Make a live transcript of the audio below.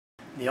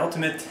the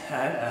ultimate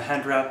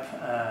hand wrap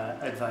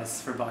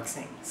advice for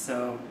boxing.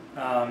 So,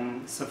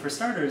 so for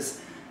starters,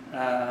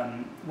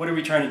 what are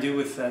we trying to do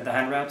with the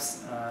hand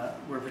wraps?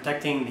 We're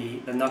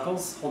protecting the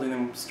knuckles, holding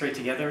them straight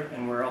together,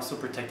 and we're also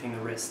protecting the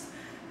wrist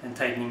and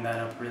tightening that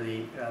up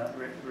really,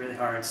 really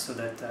hard so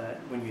that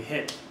when you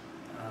hit,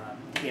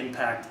 the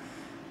impact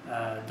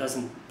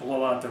doesn't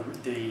blow out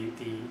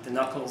the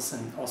knuckles,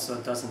 and also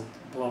doesn't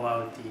blow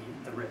out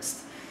the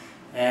wrist.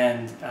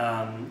 And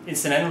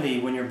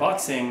incidentally, when you're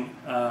boxing,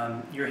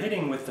 you're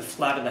hitting with the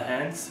flat of the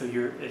hand. So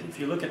if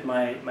you look at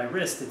my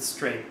wrist, it's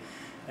straight,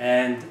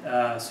 and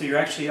so you're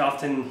actually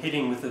often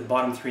hitting with the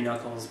bottom three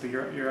knuckles, but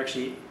you're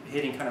actually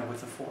hitting kind of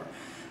with the four.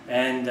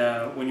 And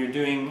when you're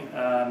doing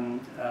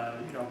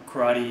you know,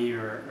 karate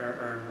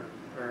or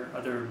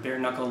other bare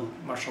knuckle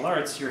martial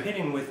arts, you're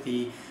hitting with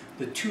the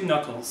two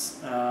knuckles.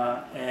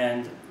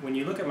 And when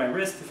you look at my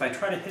wrist, if I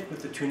try to hit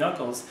with the two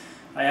knuckles,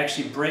 I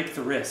actually break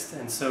the wrist.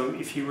 And so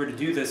if you were to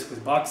do this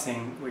with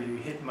boxing, where you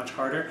hit much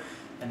harder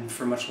and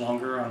for much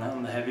longer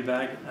on the heavy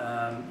bag,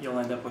 you'll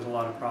end up with a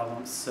lot of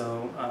problems.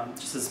 So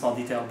just a small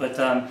detail. But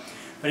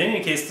in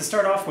any case, to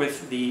start off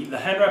with, the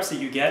hand wraps that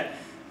you get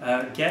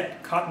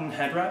cotton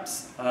hand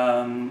wraps.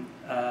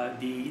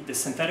 The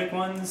synthetic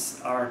ones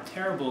are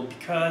terrible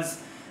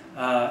because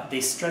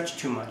they stretch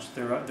too much.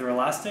 They're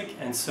elastic,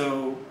 and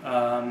so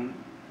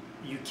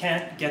you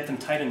can't get them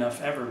tight enough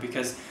ever,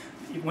 because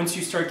once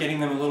you start getting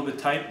them a little bit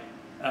tight,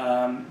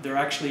 they're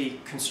actually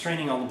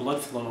constraining all the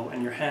blood flow,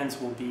 and your hands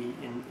will be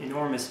in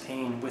enormous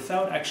pain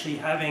without actually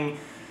having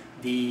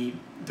the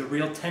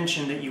real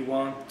tension that you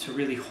want to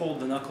really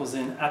hold the knuckles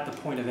in at the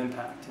point of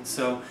impact. And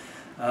so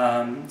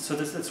so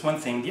that's one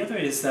thing. The other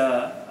is,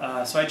 so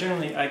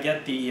I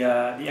get the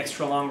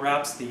extra long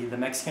wraps, the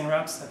Mexican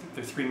wraps. I think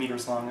they're 3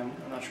 meters long.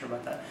 I'm not sure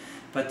about that.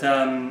 But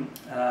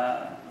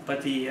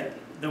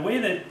the way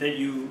that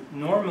you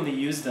normally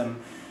use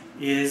them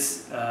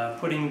is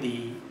putting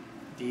the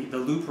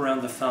loop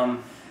around the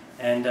thumb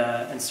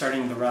and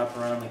starting the wrap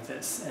around like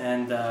this.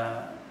 And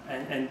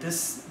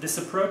this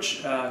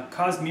approach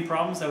caused me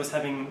problems. I was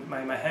having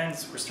my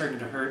hands were starting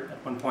to hurt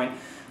at one point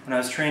when I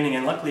was training,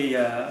 and luckily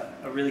a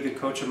really good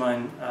coach of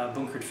mine,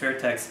 Bunkert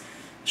Fairtex,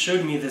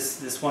 showed me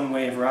this one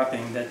way of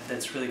wrapping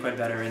that's really quite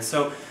better. And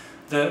so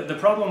the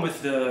problem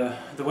with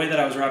the way that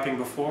I was wrapping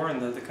before,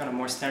 and the kind of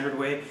more standard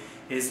way,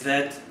 is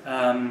that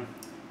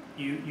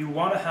you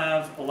want to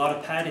have a lot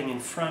of padding in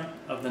front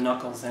of the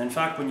knuckles. And in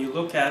fact, when you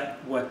look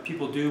at what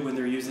people do when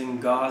they're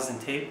using gauze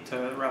and tape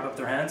to wrap up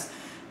their hands,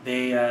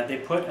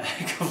 they put a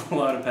heck of a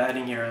lot of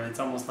padding here. It's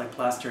almost like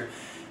plaster.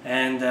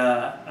 And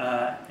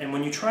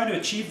when you try to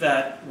achieve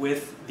that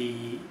with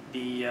the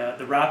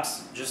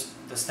wraps just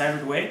the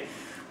standard way,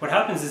 what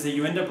happens is that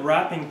you end up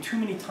wrapping too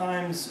many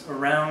times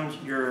around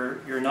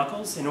your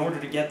knuckles. In order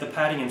to get the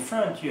padding in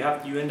front, you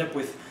end up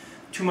with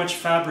too much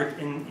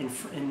fabric on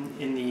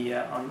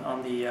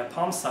the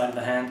palm side of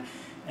the hand,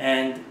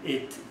 and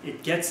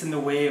it gets in the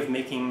way of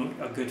making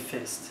a good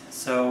fist.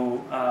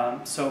 So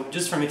so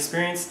just from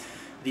experience,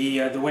 the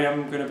way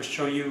I'm going to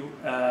show you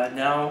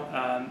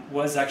now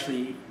was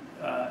actually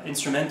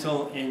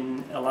instrumental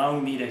in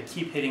allowing me to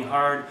keep hitting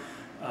hard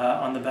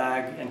on the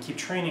bag and keep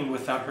training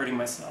without hurting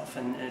myself.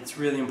 And it's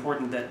really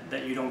important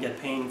that you don't get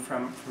pain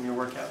from your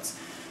workouts.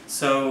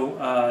 So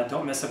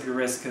don't mess up your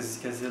wrist,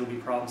 because it'll be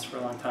problems for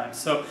a long time.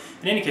 So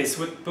in any case,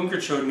 what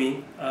Bunkert showed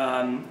me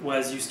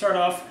was you start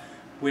off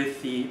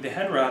with the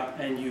hand wrap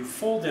and you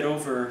fold it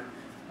over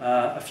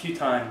a few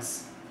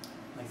times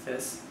like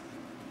this.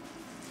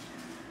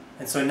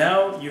 And so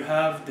now you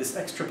have this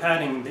extra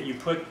padding that you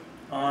put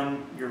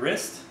on your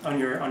wrist, on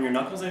your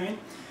knuckles, I mean.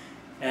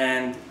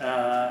 And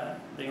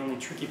the only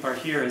tricky part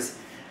here is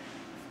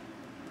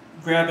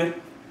grab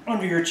it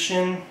under your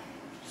chin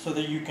so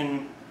that you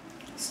can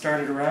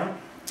start it around,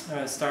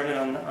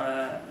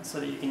 so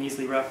that you can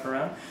easily wrap it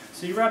around.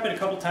 So you wrap it a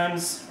couple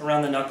times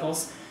around the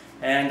knuckles,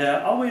 and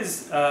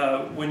always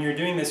when you're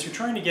doing this, you're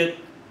trying to get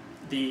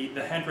the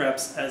hand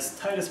wraps as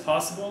tight as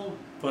possible,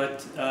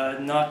 but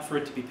not for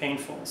it to be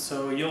painful.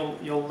 So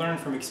you'll learn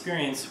from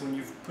experience, when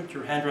you've put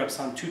your hand wraps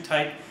on too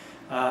tight,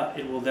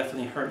 it will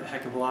definitely hurt a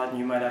heck of a lot, and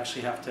you might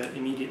actually have to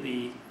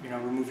immediately,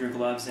 remove your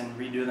gloves and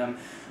redo them.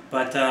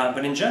 But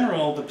in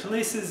general, the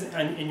places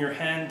in your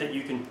hand that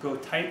you can go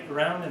tight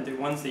around, and the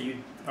ones that you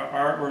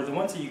or the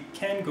ones that you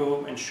can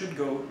go and should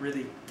go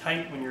really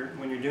tight when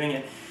you're doing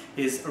it,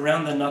 is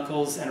around the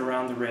knuckles and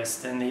around the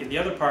wrist. And the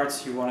other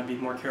parts you want to be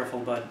more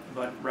careful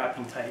about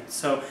wrapping tight.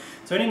 So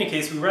in any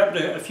case, we wrap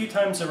it a few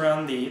times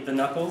around the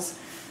knuckles.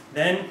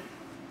 Then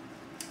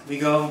we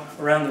go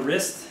around the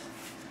wrist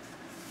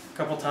a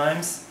couple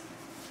times.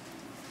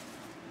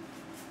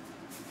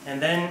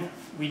 And then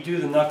we do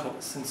the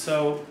knuckles. And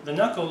so the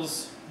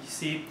knuckles, you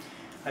see,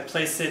 I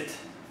place it,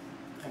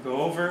 I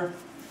go over.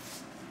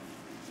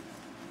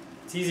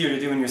 It's easier to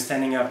do when you're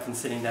standing up than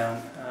sitting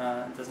down.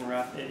 It doesn't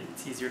wrap,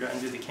 it's easier to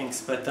undo the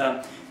kinks. But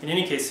in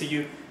any case, so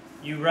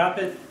you wrap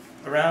it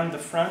around the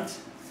front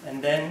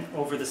and then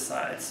over the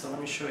sides. So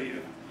let me show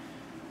you.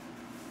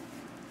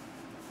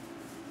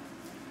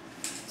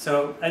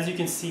 So as you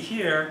can see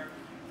here,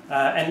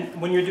 And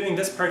when you're doing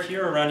this part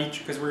here around each,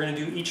 because we're going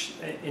to do each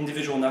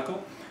individual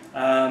knuckle,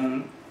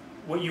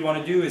 what you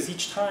want to do is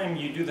each time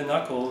you do the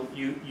knuckle,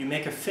 you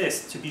make a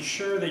fist to be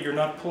sure that you're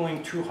not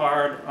pulling too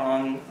hard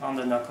on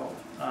the knuckle.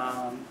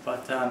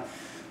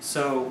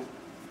 So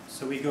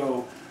we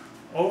go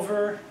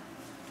over,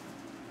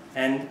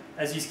 and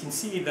as you can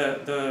see,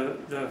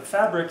 the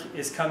fabric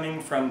is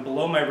coming from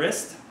below my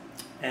wrist,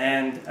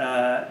 and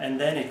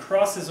then it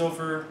crosses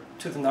over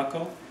to the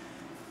knuckle,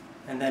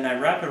 and then I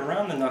wrap it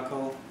around the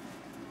knuckle,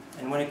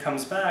 and when it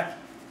comes back,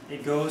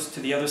 it goes to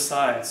the other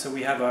side. So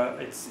we have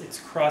it's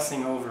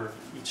crossing over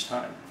each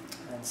time,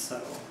 and so.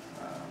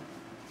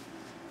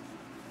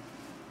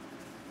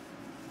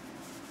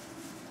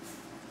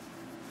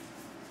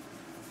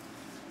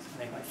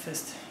 Make my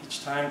fist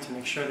each time to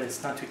make sure that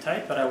it's not too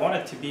tight, but I want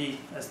it to be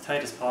as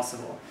tight as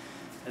possible.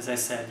 As I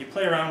said, you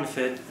play around with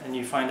it and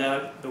you find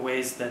out the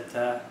ways that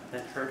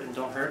hurt and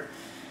don't hurt,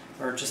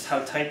 or just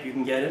how tight you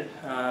can get it.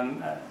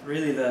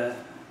 Really, the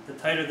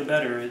tighter the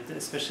better,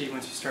 especially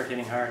once you start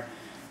hitting hard.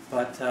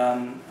 But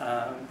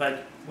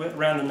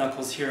around the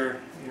knuckles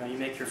here, you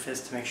make your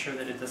fist to make sure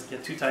that it doesn't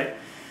get too tight.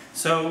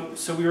 So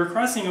we were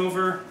crossing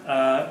over.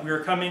 We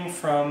were coming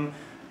from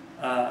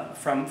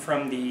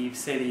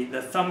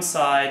the thumb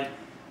side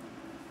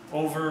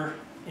over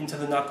into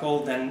the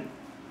knuckle, then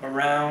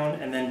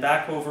around, and then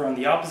back over on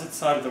the opposite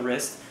side of the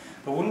wrist.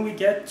 But when we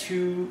get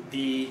to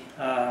the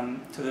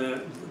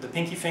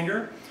pinky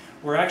finger,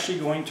 we're actually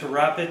going to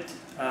wrap it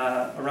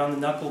around the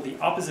knuckle the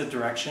opposite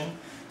direction.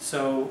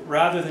 So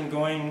rather than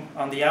going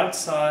on the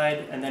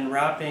outside and then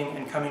wrapping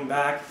and coming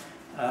back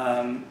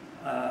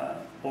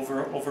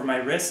over my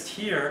wrist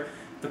here,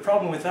 the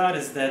problem with that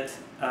is that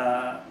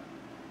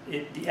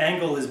the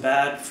angle is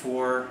bad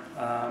for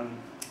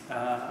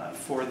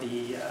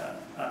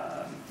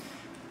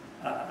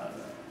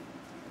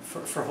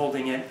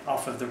holding it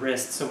off of the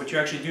wrist. So what you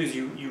actually do is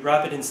you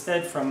wrap it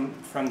instead from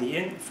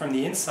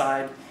the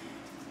inside.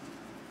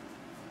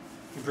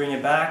 You bring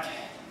it back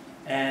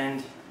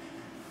and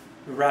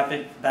you wrap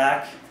it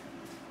back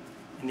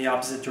in the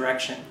opposite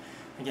direction.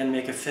 Again,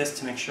 make a fist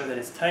to make sure that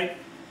it's tight.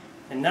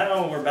 And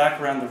now we're back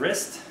around the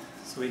wrist,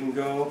 so we can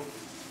go.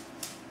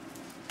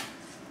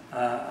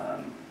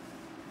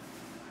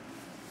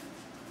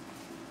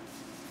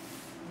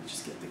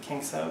 Just get the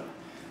kinks out.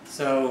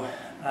 So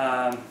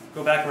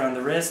go back around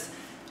the wrist.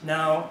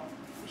 Now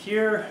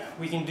here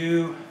we can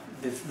do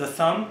the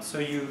thumb. So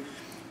you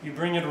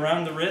bring it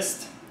around the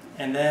wrist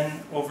and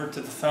then over to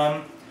the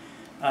thumb.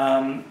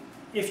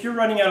 If you're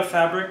running out of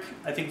fabric,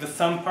 I think the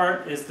thumb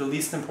part is the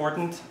least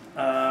important.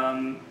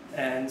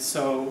 And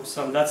so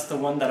that's the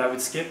one that I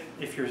would skip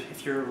if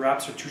your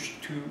wraps are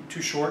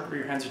too short or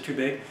your hands are too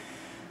big.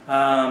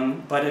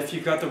 But if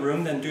you've got the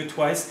room, then do it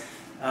twice.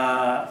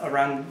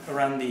 Around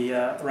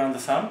the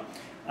thumb.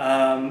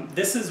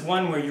 This is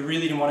one where you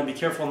really want to be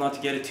careful not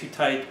to get it too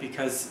tight,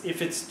 because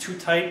if it's too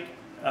tight,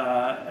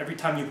 every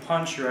time you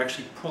punch, you're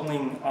actually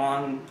pulling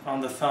on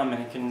the thumb,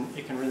 and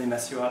it can really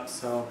mess you up.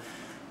 So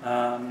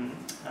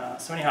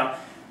anyhow,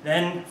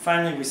 then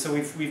finally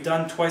we've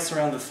done twice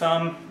around the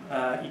thumb,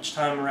 each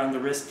time around the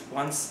wrist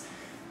once,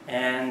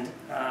 and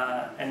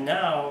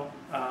now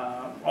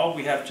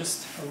we have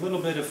just a little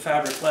bit of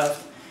fabric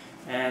left,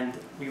 and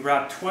we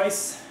wrap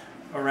twice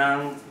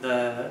around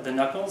the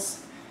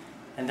knuckles,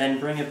 and then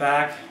bring it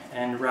back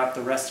and wrap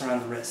the rest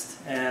around the wrist.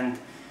 And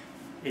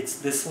it's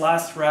this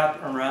last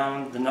wrap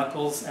around the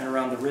knuckles and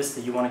around the wrist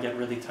that you want to get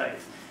really tight.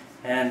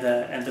 And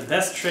the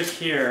best trick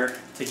here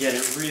to get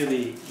it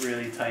really,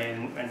 really tight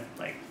and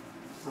like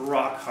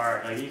rock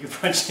hard, like you can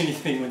punch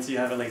anything once you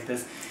have it like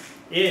this,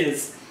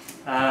 is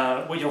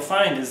what you'll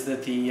find is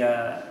that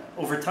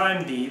over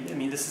time,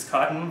 this is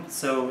cotton,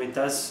 so it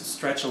does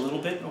stretch a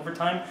little bit over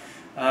time,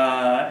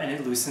 and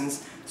it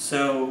loosens.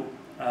 So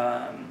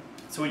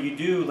what you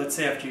do, let's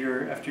say after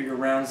your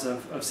rounds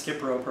of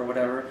skip rope or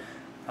whatever,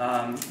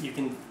 you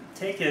can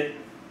take it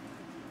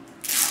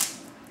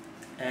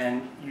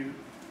and you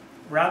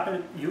wrap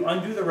it. You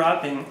undo the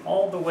wrapping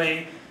all the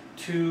way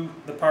to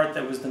the part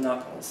that was the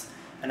knuckles.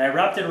 And I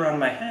wrapped it around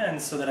my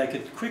hands so that I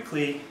could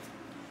quickly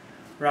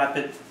wrap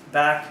it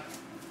back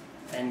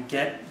and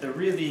get the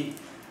really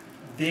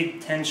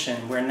big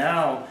tension. Where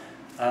now,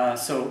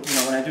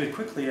 when I do it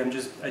quickly, I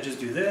just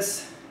do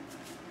this.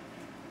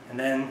 And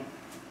then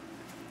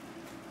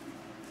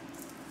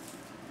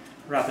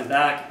wrap it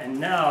back, and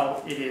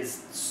now it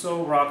is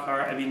so rock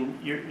hard. I mean,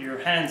 your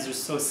hands are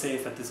so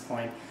safe at this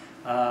point,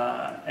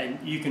 and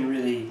you can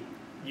really,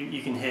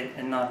 you can hit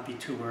and not be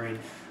too worried.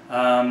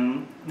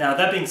 Now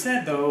that being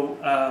said, though,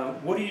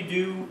 what do you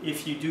do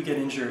if you do get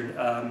injured?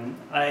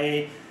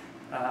 I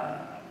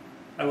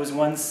was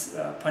once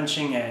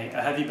punching a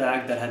heavy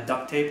bag that had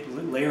duct tape,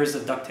 layers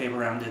of duct tape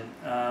around it,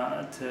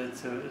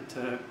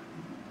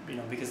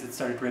 because it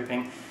started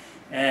ripping.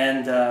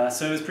 And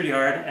so it was pretty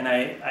hard, and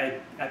I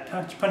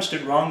punched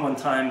it wrong one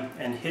time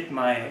and hit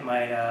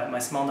my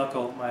small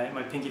knuckle,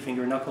 my pinky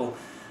finger knuckle,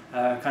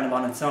 kind of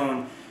on its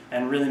own,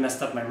 and really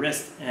messed up my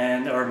wrist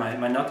or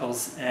my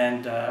knuckles,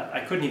 and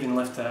I couldn't even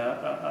lift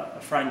a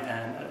frying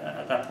pan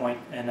at that point.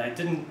 And I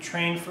didn't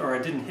train or I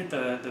didn't hit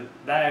the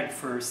bag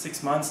for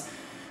 6 months.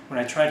 When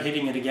I tried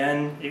hitting it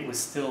again, it was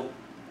still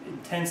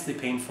intensely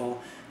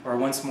painful, or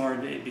once more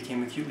it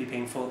became acutely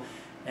painful.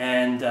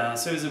 And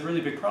so it was a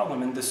really big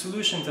problem, and the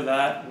solution to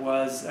that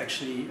was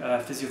actually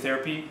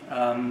physiotherapy.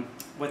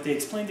 What they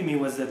explained to me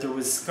was that there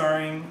was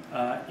scarring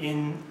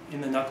in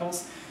the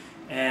knuckles,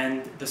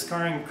 and the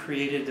scarring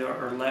created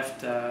or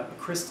left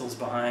crystals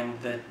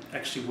behind that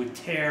actually would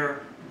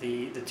tear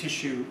the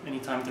tissue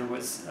anytime there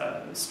was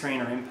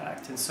strain or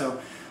impact. And so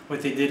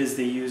what they did is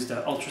they used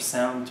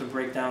ultrasound to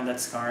break down that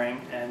scarring,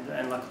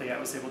 and luckily I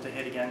was able to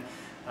hit again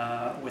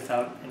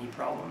without any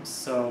problems.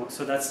 So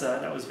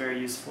that was very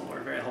useful or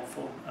very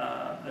helpful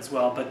as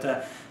well.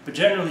 But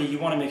generally, you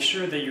want to make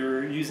sure that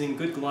you're using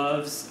good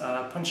gloves,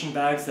 punching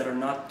bags that are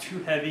not too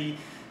heavy,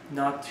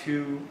 not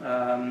too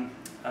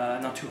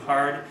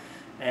hard,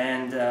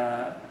 and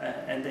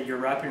that you're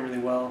wrapping really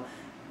well,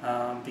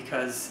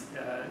 because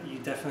you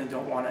definitely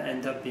don't want to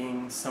end up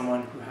being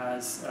someone who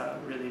has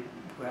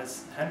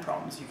hand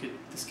problems.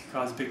 This could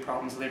cause big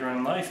problems later on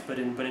in life. But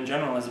in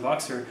general, as a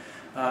boxer,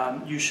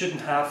 you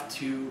shouldn't have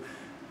to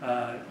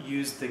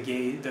use the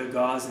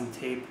gauze and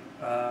tape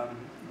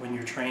when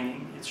you're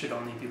training. It should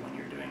only be when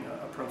you're doing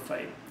a pro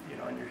fight,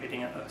 and you're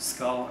hitting a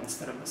skull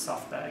instead of a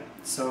soft bag.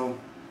 So,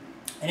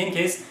 in any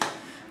case,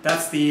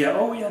 that's the.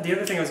 Oh yeah, the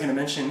other thing I was going to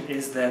mention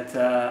is that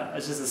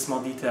it's just a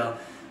small detail.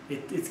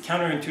 It's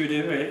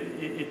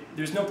counterintuitive.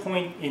 There's no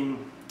point in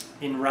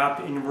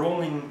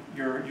rolling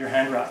your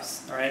hand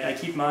wraps. All right, I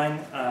keep mine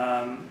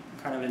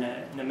kind of in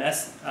a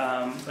mess,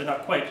 but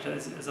not quite,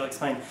 as I'll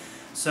explain.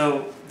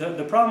 So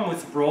the problem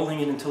with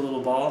rolling it into a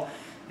little ball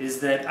is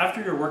that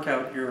after your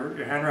workout,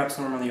 your hand wraps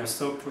normally are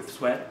soaked with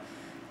sweat,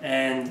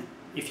 and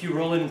if you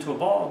roll it into a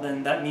ball,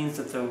 then that means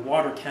that the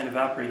water can't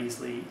evaporate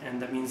easily,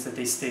 and that means that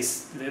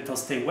they'll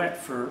stay wet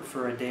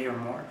for a day or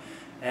more,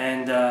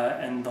 and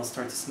they'll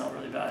start to smell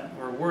really bad,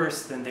 or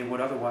worse than they would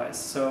otherwise.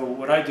 So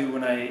what I do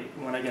when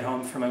I get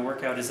home from my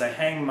workout is I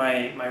hang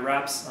my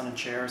wraps on a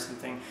chair or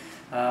something.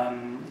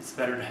 It's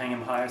better to hang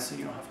them high so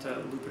you don't have to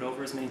loop it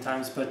over as many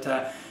times. But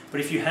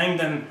if you hang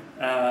them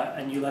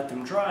and you let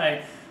them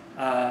dry,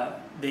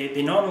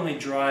 they not only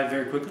dry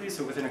very quickly,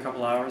 so within a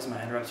couple hours my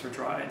hand wraps are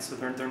dry, and so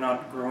they're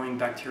not growing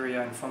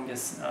bacteria and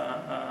fungus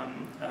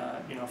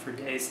for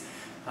days,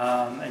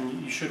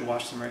 and you should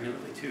wash them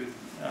regularly too.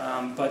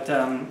 But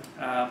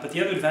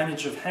the other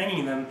advantage of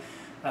hanging them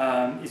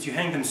is you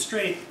hang them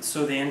straight,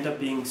 so they end up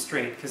being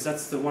straight, because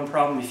that's the one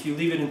problem. If you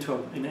leave it in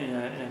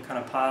a kind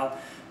of pile,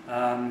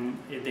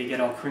 they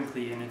get all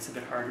crinkly, and it's a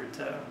bit harder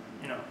to,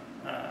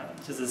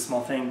 just a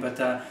small thing. But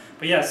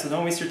yeah, so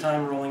don't waste your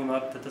time rolling them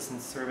up. That doesn't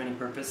serve any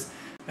purpose.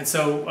 And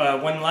so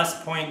one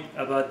last point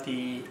about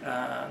the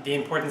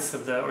importance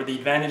of the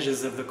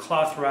advantages of the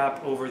cloth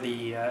wrap over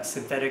the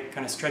synthetic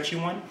kind of stretchy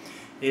one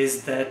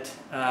is that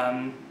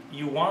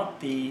you want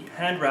the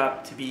hand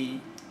wrap to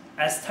be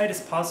as tight as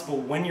possible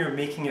when you're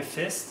making a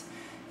fist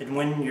and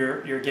when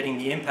you're getting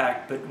the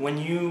impact. But when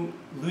you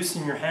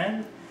loosen your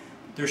hand,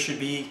 there should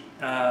be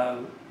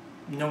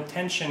no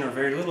tension or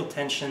very little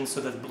tension,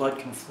 so that blood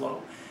can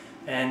flow.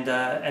 And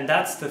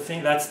that's the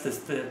thing. That's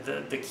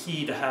the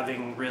key to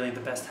having really the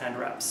best hand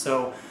wraps.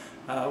 So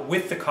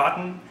with the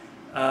cotton,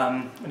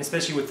 and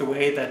especially with the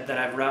way that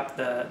I've wrapped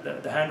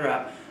the hand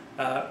wrap,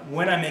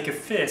 when I make a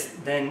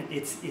fist, then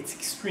it's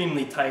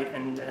extremely tight,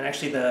 and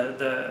actually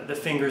the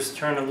fingers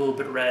turn a little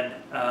bit red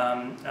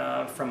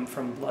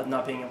from blood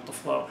not being able to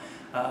flow.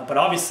 But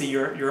obviously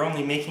you're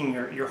only making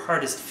your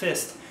hardest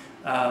fist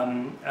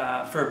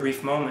for a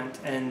brief moment,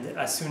 and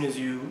as soon as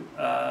you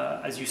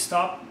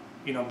stop,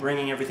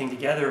 bringing everything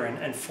together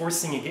and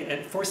forcing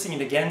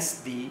it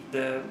against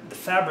the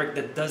fabric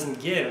that doesn't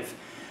give,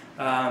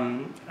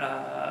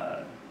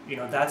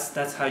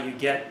 that's how you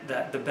get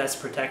the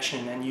best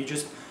protection, and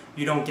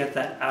you don't get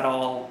that at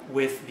all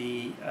with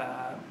the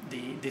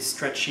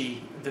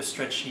stretchy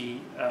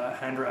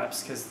hand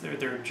wraps, because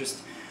they're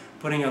just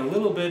putting a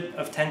little bit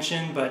of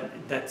tension, but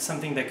that's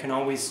something that can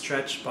always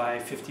stretch by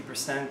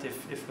 50%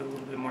 if a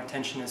little bit more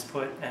tension is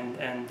put, and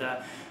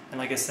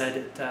like I said,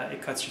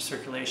 it cuts your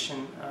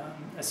circulation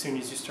as soon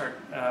as you start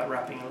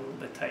wrapping a little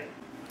bit tight.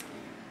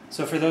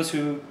 So for those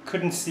who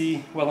couldn't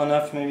see well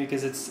enough, maybe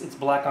because it's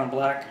black on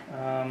black,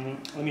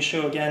 let me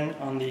show again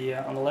on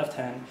the left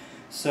hand.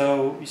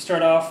 So you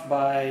start off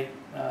by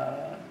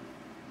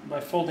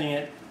folding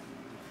it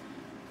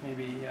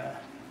maybe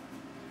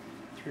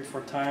 3 or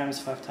 4 times,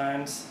 5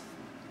 times.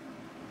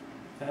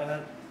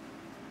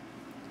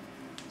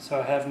 So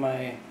I have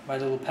my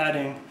little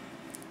padding,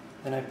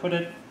 then I put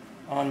it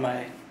on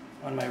my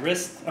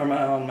wrist, or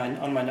on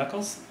my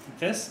knuckles like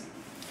this,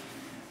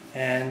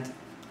 and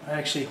I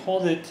actually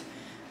hold it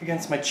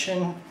against my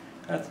chin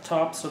at the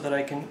top so that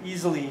I can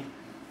easily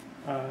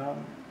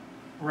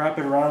wrap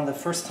it around the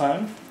first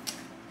time.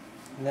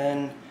 And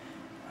then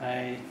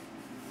I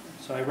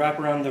wrap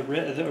around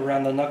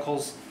around the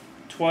knuckles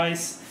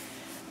twice,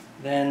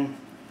 then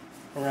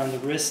around the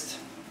wrist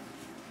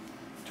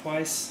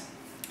twice.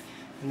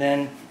 And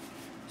then,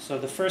 so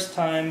the first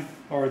time,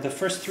 or the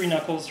first 3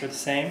 knuckles are the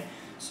same.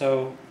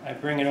 So I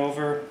bring it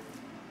over,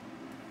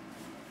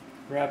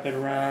 wrap it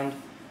around,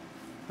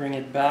 bring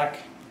it back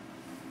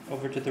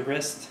over to the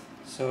wrist.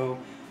 So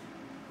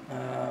do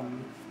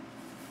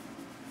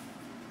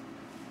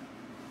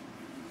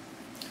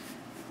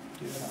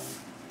it on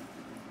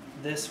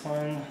this one,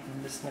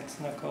 and this next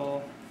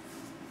knuckle.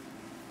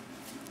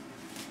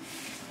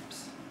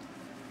 Oops.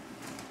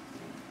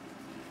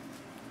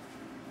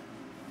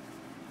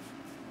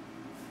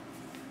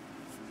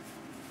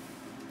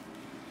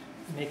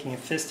 Making a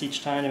fist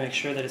each time to make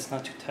sure that it's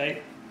not too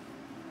tight.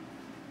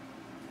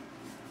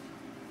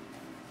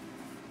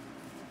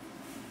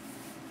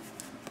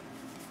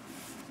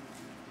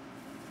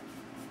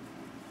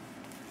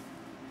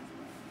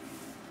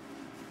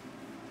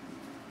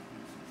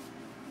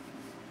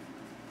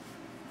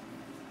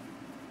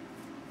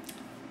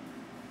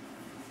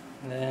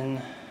 And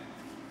then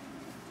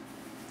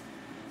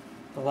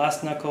the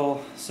last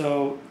knuckle,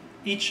 so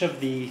each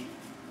of the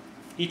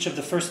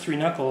first 3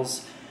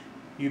 knuckles,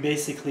 you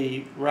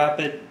basically wrap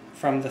it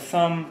from the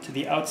thumb to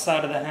the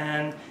outside of the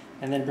hand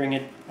and then bring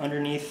it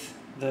underneath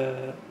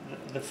the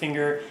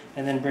finger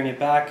and then bring it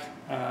back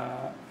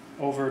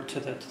over to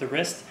the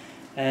wrist.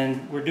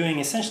 And we're doing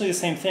essentially the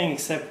same thing,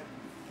 except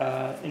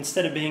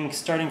instead of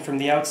starting from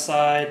the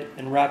outside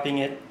and wrapping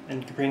it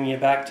and bringing it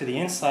back to the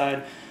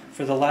inside,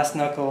 for the last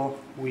knuckle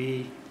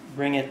we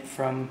bring it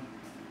from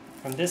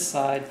this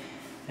side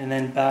and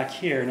then back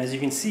here. And as you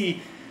can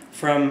see,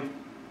 from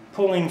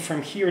pulling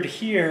from here to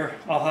here,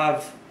 I'll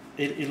have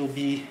it'll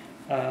be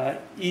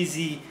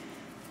easy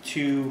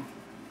to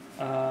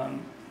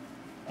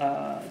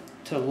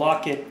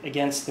lock it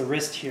against the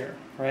wrist here,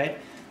 right?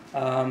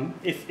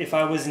 If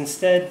I was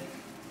instead,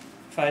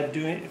 if I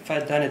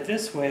had done it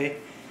this way,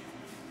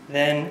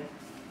 then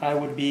I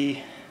would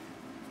be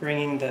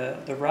bringing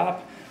the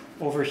wrap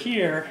over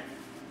here,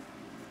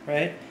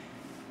 right?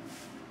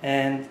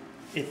 And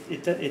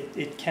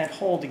it can't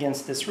hold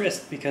against this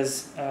wrist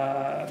because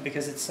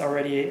it's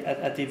already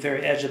at the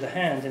very edge of the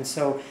hand. And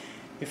so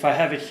if I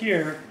have it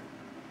here,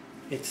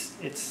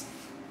 it's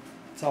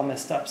all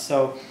messed up.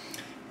 So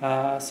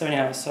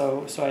anyhow,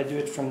 so I do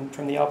it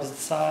from the opposite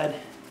side,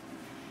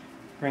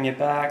 bring it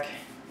back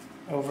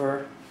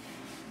over,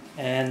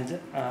 and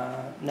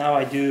now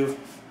I do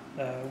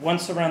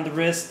once around the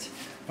wrist,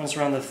 once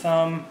around the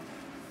thumb,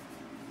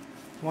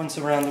 once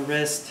around the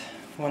wrist,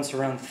 once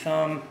around the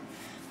thumb.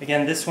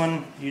 Again, this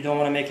one, you don't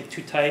want to make it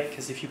too tight,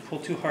 because if you pull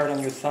too hard on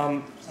your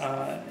thumb,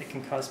 it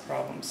can cause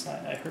problems.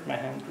 I hurt my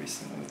hand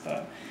recently with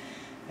that.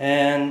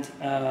 And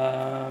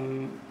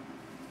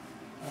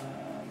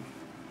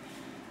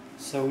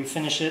so we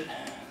finish it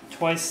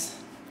once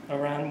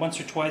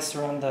or twice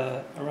around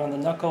the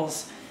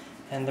knuckles,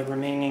 and the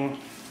remaining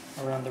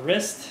around the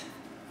wrist.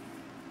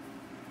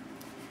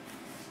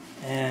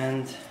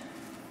 And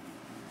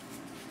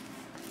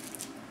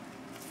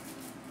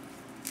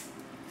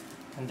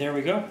there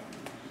we go.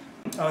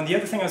 Oh, and the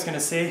other thing I was going to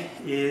say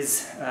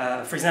is,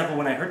 for example,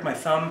 when I hurt my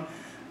thumb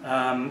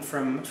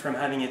from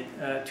having it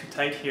too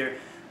tight here,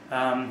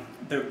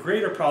 the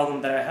greater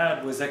problem that I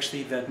had was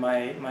actually that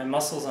my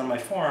muscles on my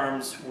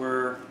forearms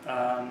were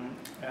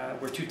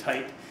too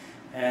tight,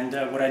 and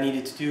what I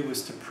needed to do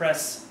was to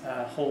press,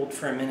 hold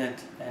for a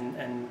minute,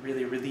 and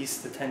really release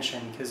the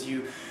tension, because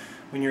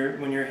when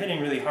you're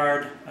hitting really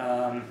hard,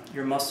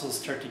 your muscles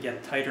start to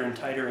get tighter and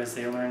tighter as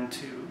they learn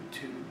to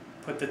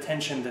put the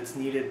tension that's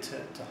needed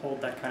to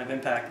hold that kind of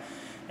impact.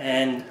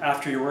 And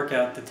after your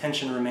workout, the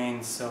tension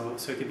remains, so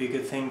it could be a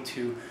good thing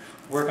to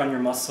work on your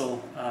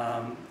muscle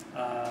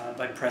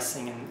by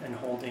pressing and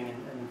holding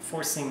and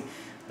forcing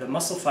the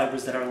muscle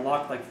fibers that are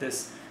locked like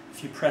this.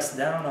 If you press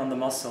down on the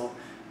muscle,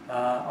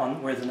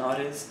 on where the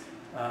knot is,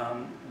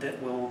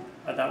 that will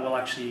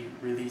actually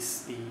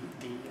release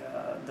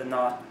the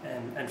knot,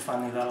 and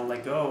finally that'll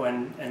let go.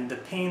 And the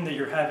pain that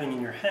you're having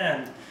in your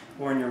hand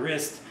or in your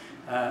wrist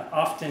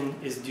often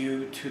is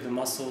due to the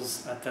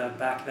muscles at the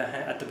back of the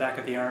hand, at the back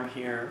of the arm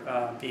here,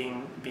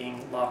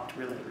 being locked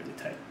really, really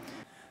tight.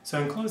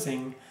 So in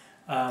closing,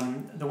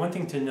 the one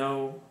thing to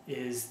know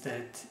is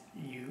that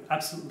you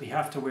absolutely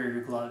have to wear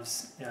your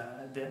gloves.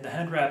 The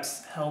hand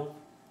wraps help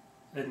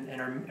and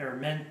are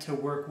meant to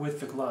work with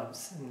the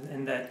gloves,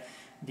 and that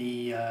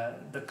the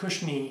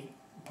cushiony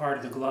part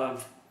of the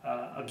glove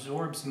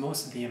absorbs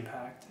most of the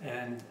impact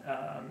and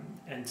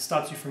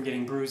stops you from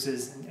getting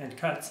bruises and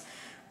cuts.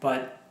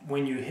 But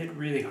when you hit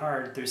really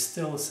hard, there's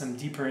still some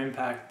deeper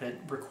impact that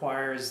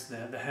requires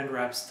the hand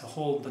wraps to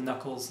hold the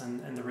knuckles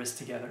and the wrist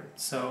together.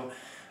 So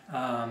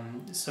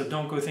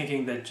don't go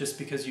thinking that just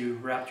because you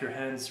wrapped your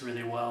hands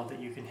really well that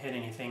you can hit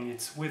anything.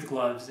 It's with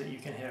gloves that you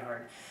can hit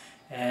hard.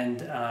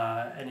 And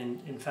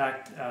in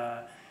fact,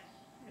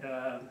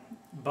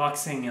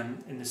 boxing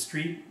in the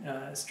street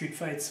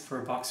fights for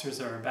boxers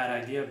are a bad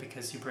idea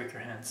because you break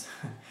your hands.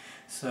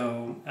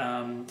 So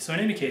so in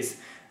any case,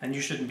 and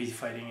you shouldn't be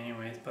fighting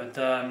anyways. But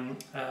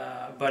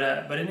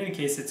in any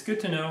case, it's good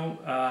to know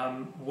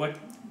what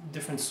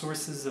different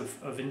sources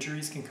of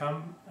injuries can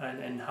come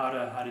and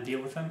how to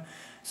deal with them.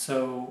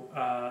 So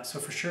so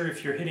for sure,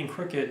 if you're hitting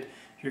crooked,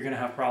 you're going to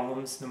have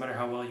problems no matter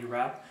how well you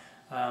wrap.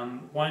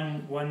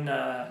 One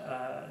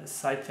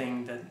side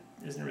thing that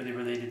isn't really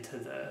related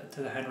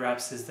to the hand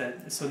wraps is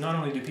that, so not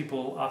only do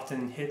people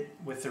often hit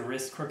with their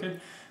wrist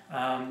crooked,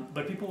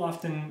 but people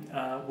often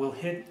will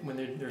hit when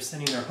they're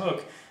sending their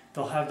hook.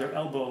 They'll have their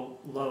elbow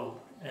low,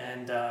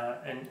 and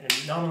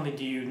not only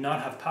do you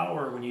not have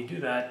power when you do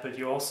that, but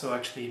you also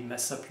actually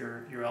mess up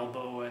your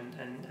elbow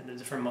and the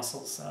different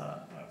muscles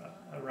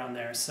around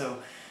there. So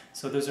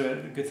those are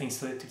good things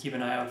to keep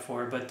an eye out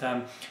for. But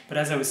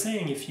as I was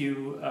saying, if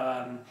you've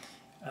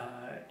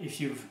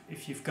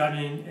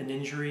gotten an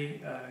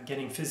injury,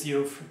 getting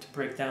physio to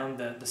break down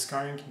the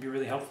scarring can be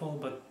really helpful.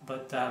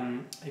 But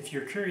if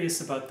you're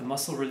curious about the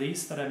muscle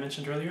release that I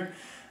mentioned earlier,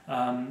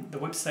 the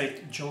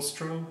website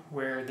Jolstro,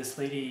 where this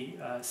lady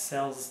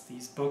sells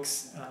these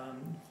books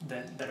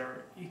that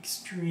are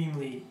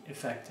extremely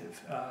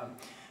effective.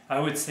 I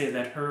would say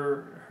that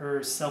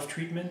her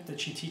self-treatment that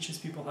she teaches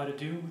people how to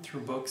do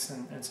through books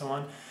and so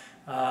on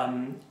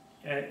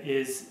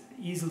is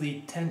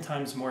easily 10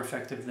 times more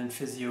effective than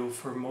physio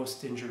for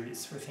most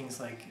injuries, for things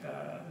like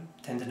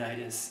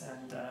tendinitis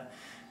and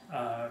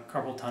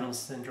carpal tunnel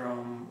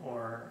syndrome,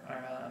 or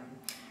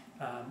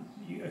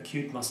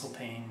acute muscle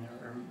pain,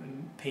 or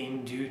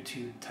pain due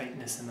to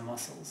tightness in the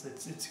muscles.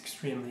 It's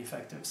extremely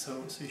effective,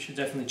 so you should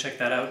definitely check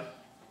that out.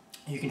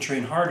 You can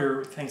train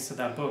harder thanks to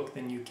that book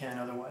than you can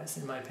otherwise,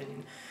 in my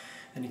opinion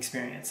and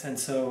experience. And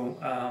so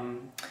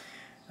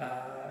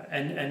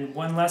and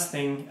one last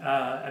thing,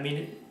 I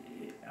mean,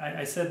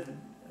 I said,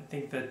 I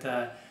think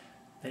that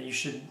you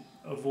should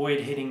avoid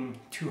hitting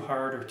too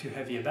hard or too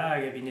heavy a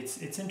bag. I mean,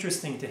 it's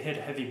interesting to hit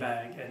a heavy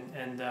bag,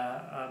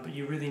 but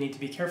you really need to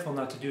be careful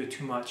not to do it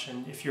too much.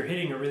 And if you're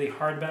hitting a really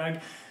hard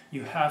bag,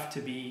 you have to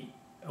be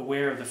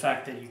aware of the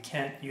fact that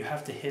you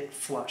have to hit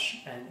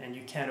flush, and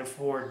you can't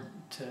afford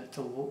to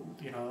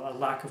a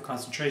lack of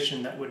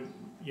concentration that would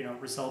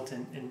result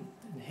in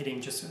hitting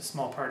just a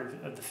small part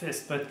of the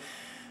fist. But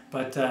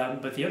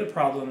the other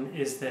problem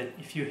is that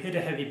if you hit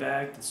a heavy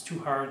bag that's too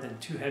hard and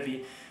too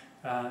heavy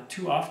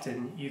too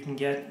often, you can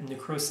get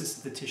necrosis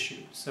of the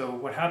tissue. So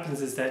what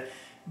happens is that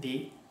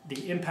the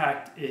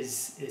impact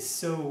is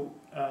so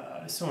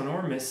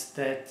enormous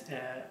that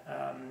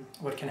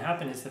what can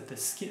happen is that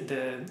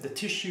the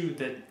tissue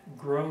that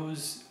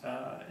grows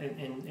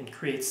and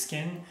creates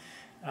skin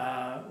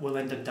will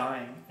end up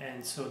dying,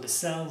 and so these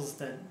cells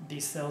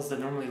that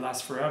normally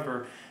last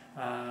forever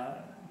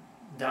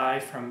die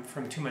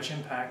from too much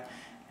impact,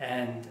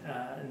 and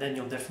then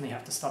you'll definitely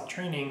have to stop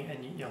training,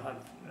 and you'll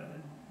have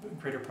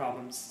greater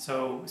problems.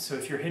 So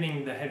if you're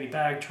hitting the heavy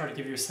bag, try to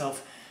give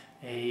yourself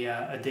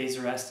a day's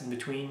rest in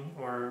between,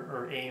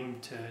 or aim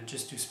to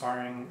just do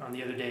sparring on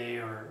the other day,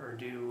 or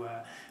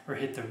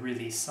hit the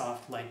really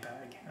soft light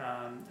bag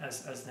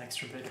as an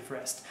extra bit of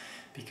rest,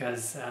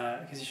 because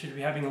you should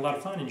be having a lot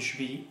of fun, and you should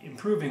be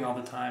improving all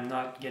the time,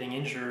 not getting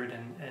injured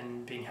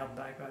and being held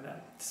back by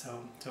that.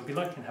 So good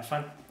luck and have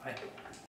fun. Bye.